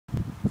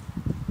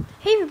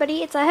Hey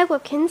everybody, it's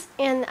Webkinz,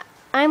 and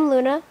I'm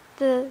Luna,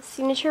 the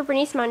signature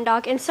Bernice Mountain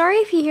Dog, and sorry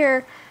if you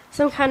hear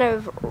some kind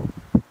of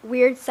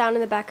weird sound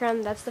in the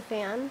background, that's the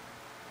fan.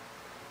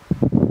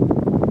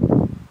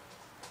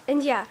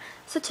 And yeah,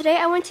 so today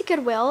I went to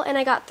Goodwill, and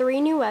I got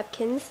 3 new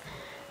Webkinz,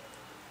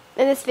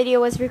 and this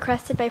video was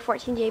requested by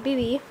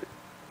 14JBB,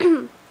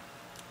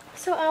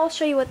 so I'll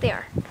show you what they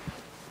are.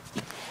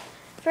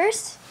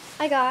 First,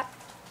 I got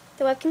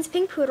the Webkinz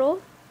Pink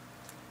Poodle,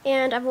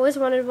 and I've always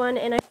wanted one,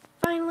 and I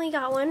finally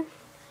got one.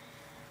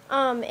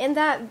 And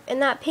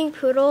that pink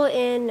poodle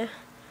in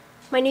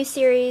my new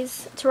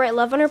series, To Write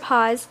Love on Her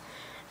Paws,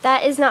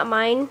 that is not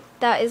mine.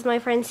 That is my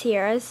friend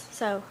Sierra's.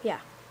 So yeah,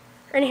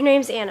 her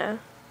name's Anna.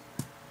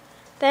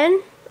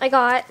 Then I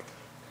got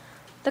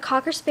the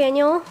Cocker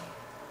Spaniel,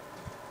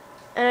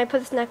 and I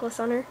put this necklace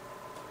on her.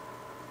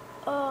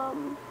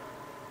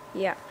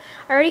 Yeah,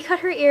 I already cut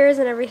her ears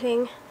and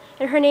everything.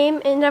 And her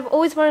name, and I've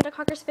always wanted a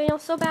Cocker Spaniel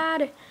so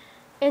bad,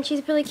 and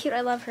she's really cute.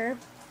 I love her.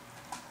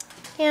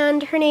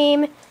 And her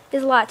name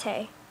is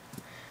Latte.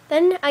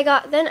 Then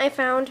I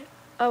found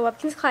a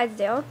Webkinz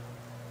Clydesdale.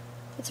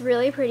 It's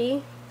really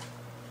pretty.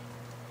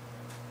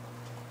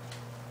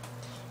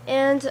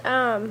 And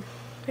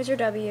here's her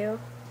W.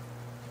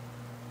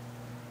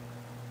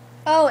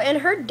 Oh,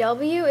 and her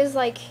W is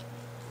like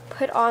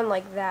put on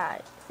like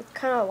that. It's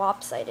kind of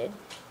lopsided.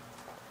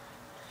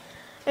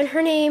 And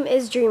her name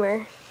is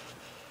Dreamer.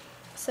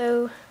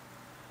 So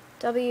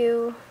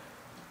W.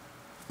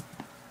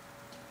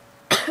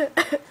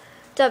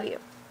 W.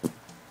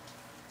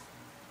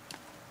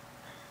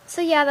 So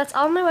yeah, that's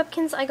all my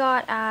Webkinz I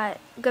got at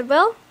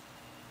Goodwill.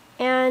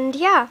 And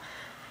yeah,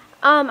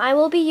 I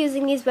will be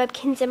using these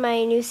Webkinz in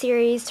my new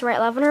series, To Write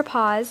Love on Her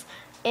Paws,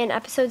 in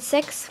episode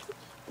 6.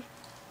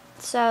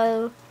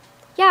 So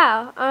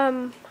yeah,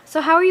 so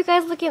how are you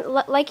guys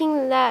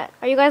liking that?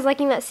 Are you guys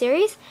liking that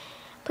series?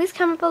 Please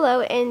comment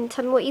below and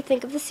tell me what you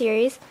think of the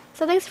series.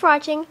 So thanks for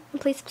watching,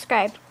 and please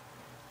subscribe.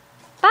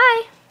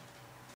 Bye!